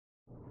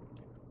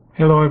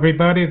Hello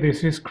everybody,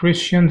 this is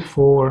Christian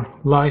for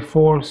Life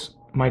Force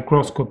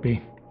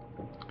Microscopy.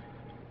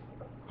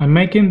 I'm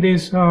making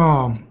this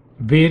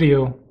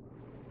video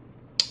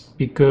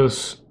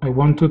because I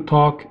want to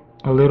talk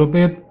a little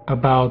bit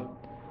about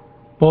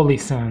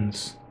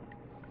Polysans.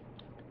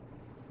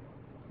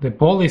 The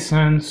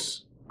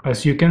Polysans,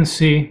 as you can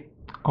see,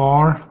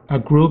 are a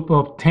group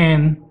of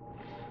 10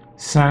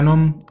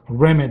 Sanum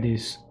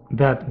remedies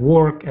that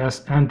work as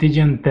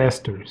antigen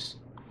testers.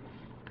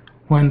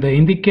 When the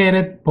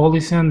indicated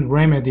Polysan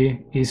remedy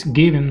is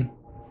given,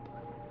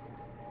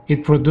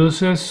 it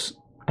produces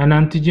an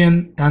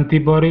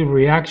antigen-antibody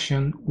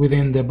reaction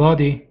within the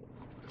body,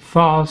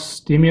 thus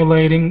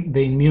stimulating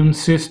the immune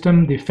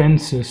system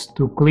defenses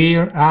to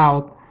clear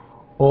out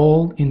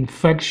all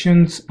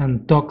infections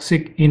and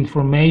toxic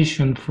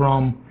information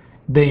from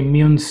the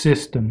immune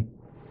system.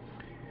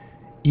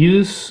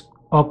 Use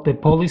of the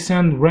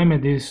Polysan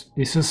remedies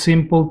is a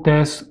simple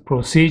test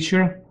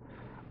procedure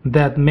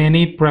that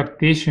many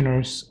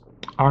practitioners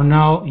are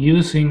now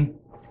using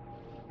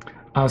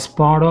as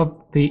part of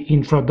the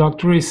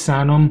introductory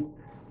Sanum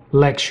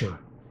lecture.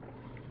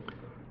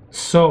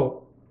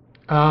 So,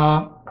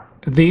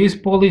 these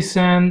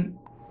Polysan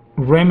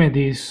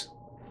remedies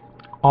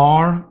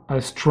are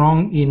a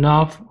strong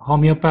enough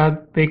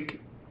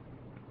homeopathic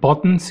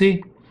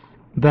potency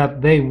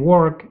that they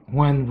work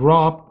when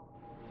rubbed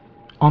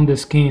on the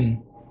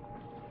skin.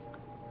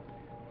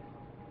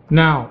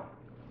 Now,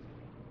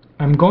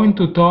 I'm going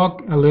to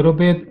talk a little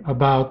bit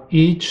about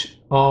each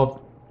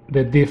of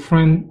the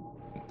different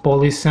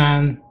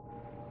Polysan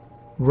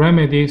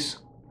remedies,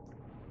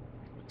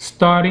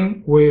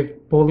 starting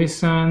with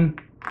Polysan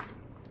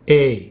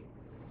A.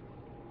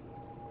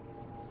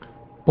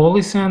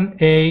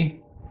 Polysan A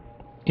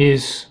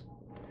is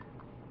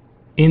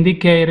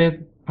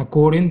indicated,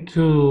 according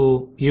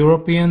to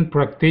European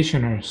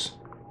practitioners,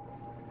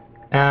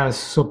 as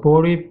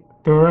supportive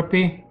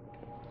therapy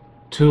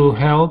to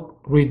help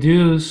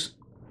reduce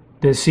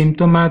the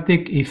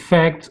symptomatic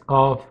effects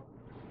of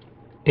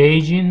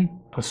aging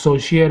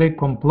associated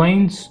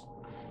complaints,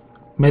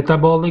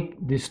 metabolic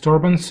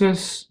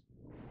disturbances,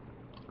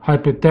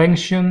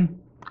 hypertension,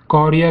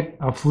 cardiac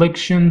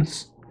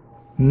afflictions,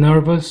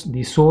 nervous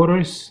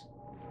disorders,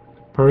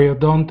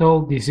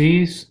 periodontal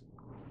disease,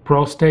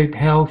 prostate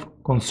health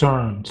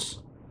concerns.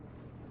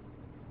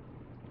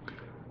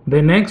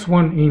 The next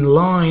one in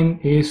line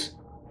is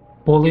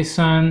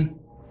Polysan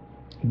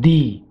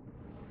D.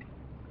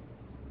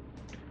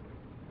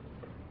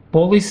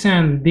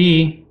 Polysan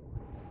D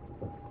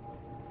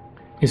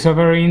is a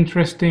very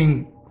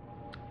interesting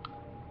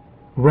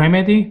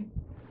remedy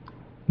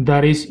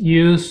that is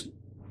used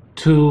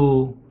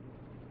to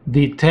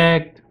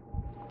detect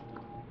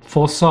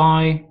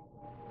foci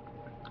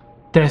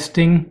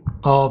testing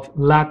of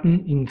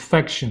latent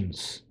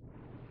infections.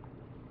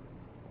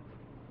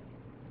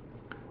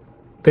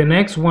 The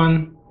next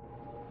one,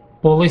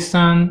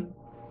 Polysan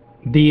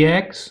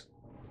DX.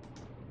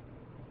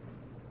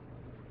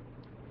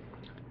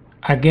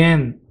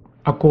 Again,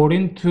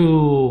 according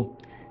to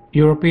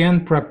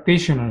European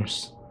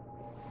practitioners,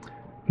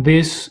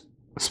 this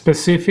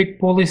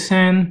specific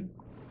Polysan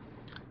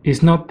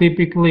is not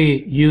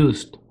typically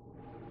used,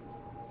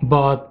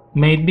 but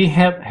may be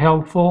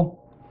helpful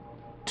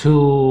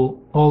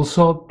to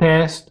also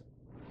test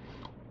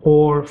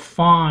or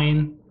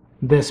find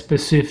the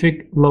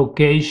specific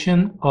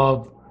location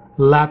of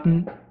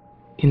latent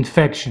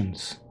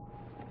infections.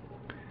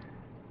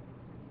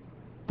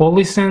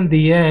 Polysan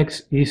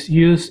DX is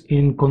used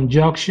in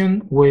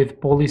conjunction with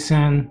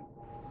Polysan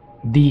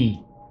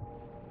D.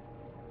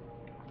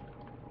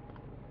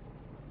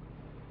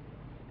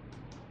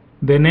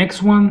 The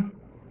next one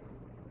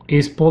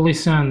is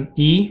Polysan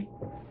E.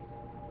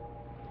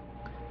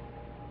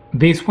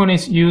 This one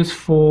is used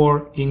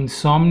for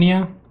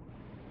insomnia,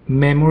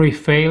 memory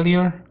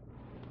failure,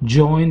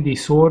 joint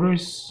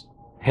disorders,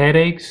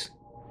 headaches,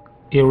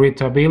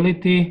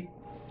 irritability,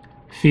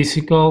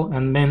 physical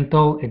and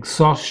mental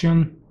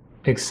exhaustion,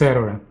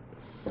 etc.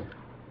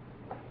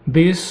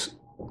 This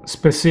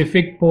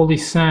specific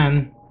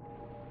Polysan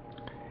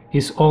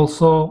is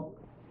also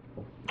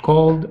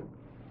called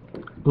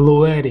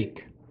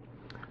luetic,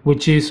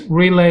 which is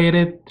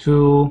related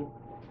to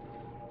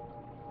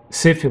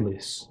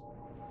syphilis.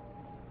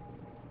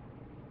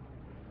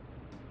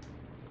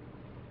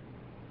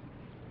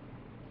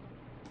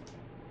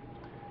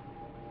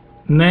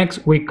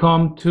 Next, we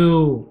come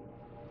to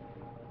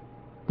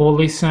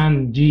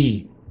Polysan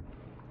G,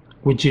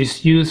 which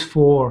is used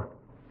for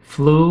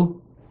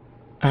flu,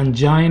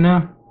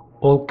 angina,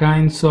 all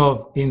kinds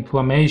of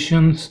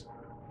inflammations,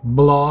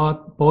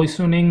 blood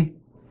poisoning,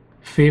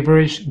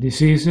 feverish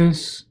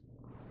diseases,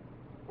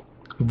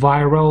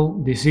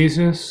 viral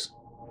diseases,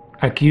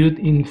 acute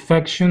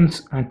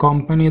infections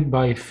accompanied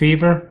by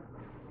fever,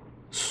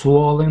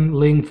 swollen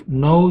lymph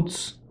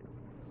nodes,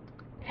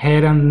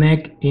 head and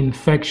neck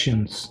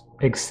infections,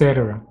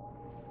 etc.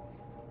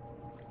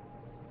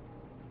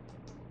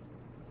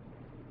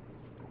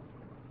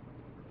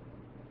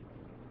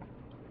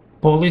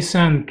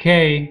 Polysan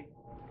K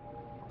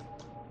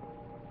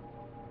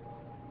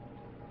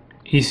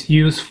is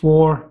used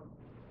for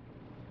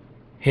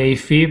hay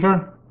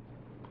fever,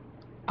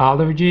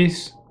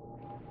 allergies,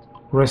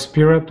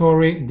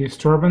 respiratory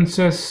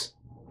disturbances,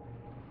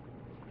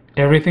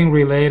 everything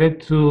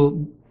related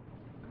to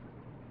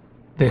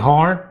the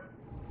heart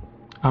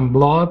and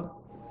blood,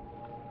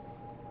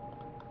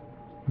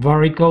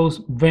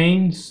 varicose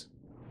veins,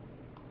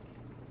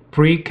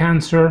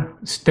 pre-cancer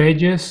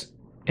stages,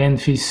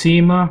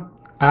 emphysema,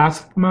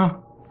 asthma,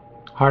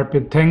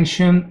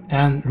 hypertension,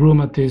 and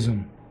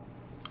rheumatism,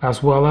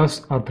 as well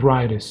as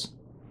arthritis.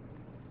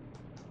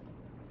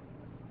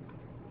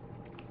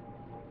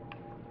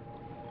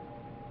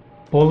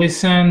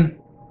 Polysan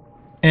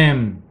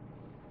M.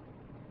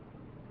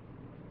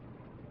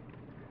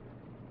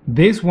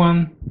 This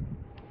one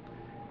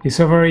is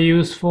a very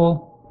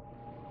useful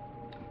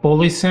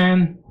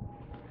Polysan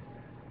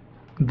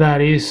that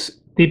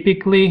is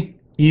typically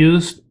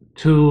used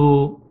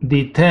to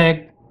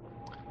detect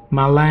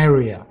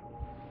malaria.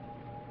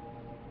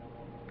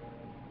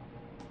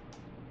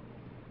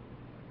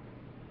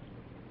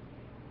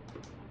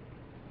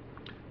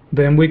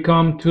 Then we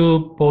come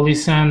to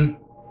Polysan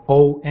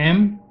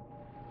OM,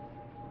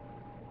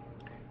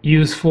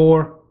 used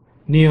for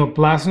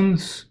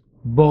neoplasms,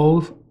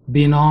 both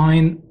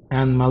benign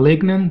and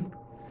malignant,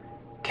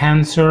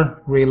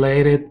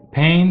 cancer-related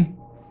pain,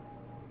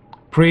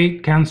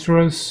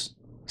 precancerous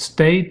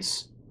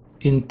states,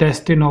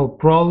 intestinal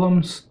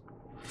problems,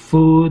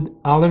 food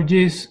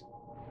allergies,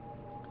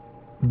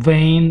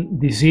 vein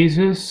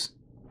diseases,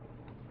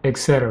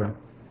 etc.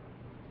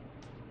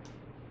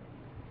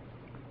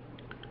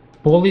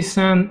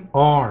 Polysan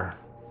R.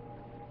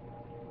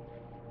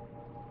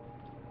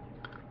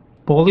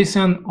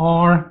 Polysan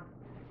R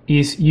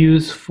is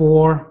used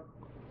for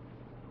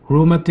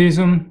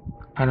rheumatism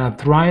and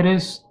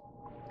arthritis,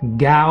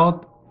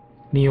 gout,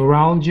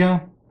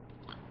 neuralgia,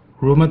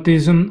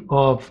 rheumatism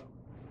of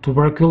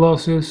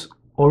tuberculosis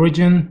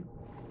origin,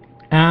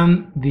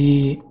 and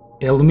the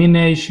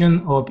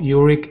elimination of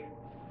uric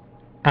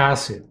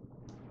acid.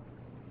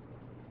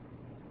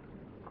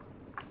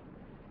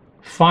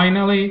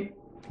 Finally,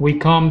 we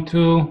come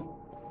to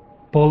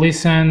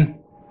Polysan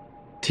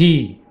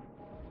T.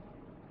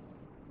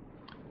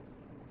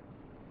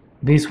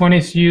 This one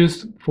is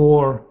used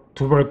for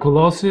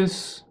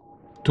tuberculosis,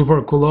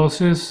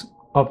 tuberculosis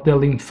of the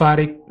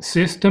lymphatic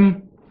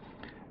system,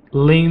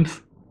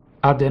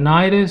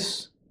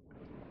 lymphadenitis,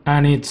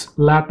 and its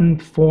Latin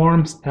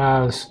forms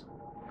as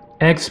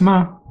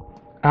eczema,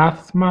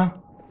 asthma,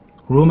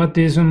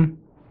 rheumatism,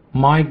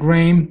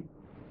 migraine,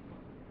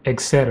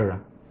 etc.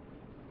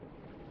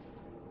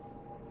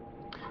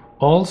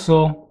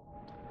 Also,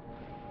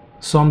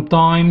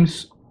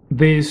 sometimes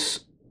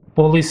this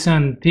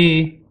Polysan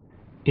T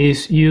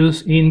is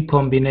used in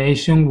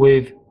combination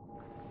with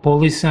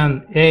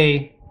Polysan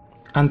A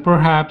and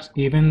perhaps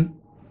even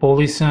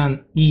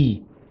Polysan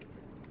E,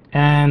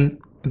 and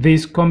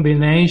this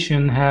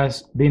combination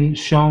has been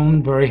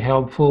shown very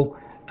helpful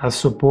as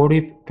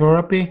supportive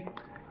therapy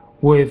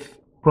with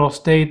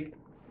prostate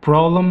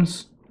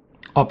problems,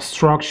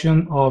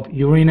 obstruction of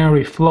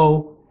urinary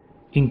flow,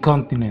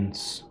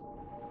 incontinence.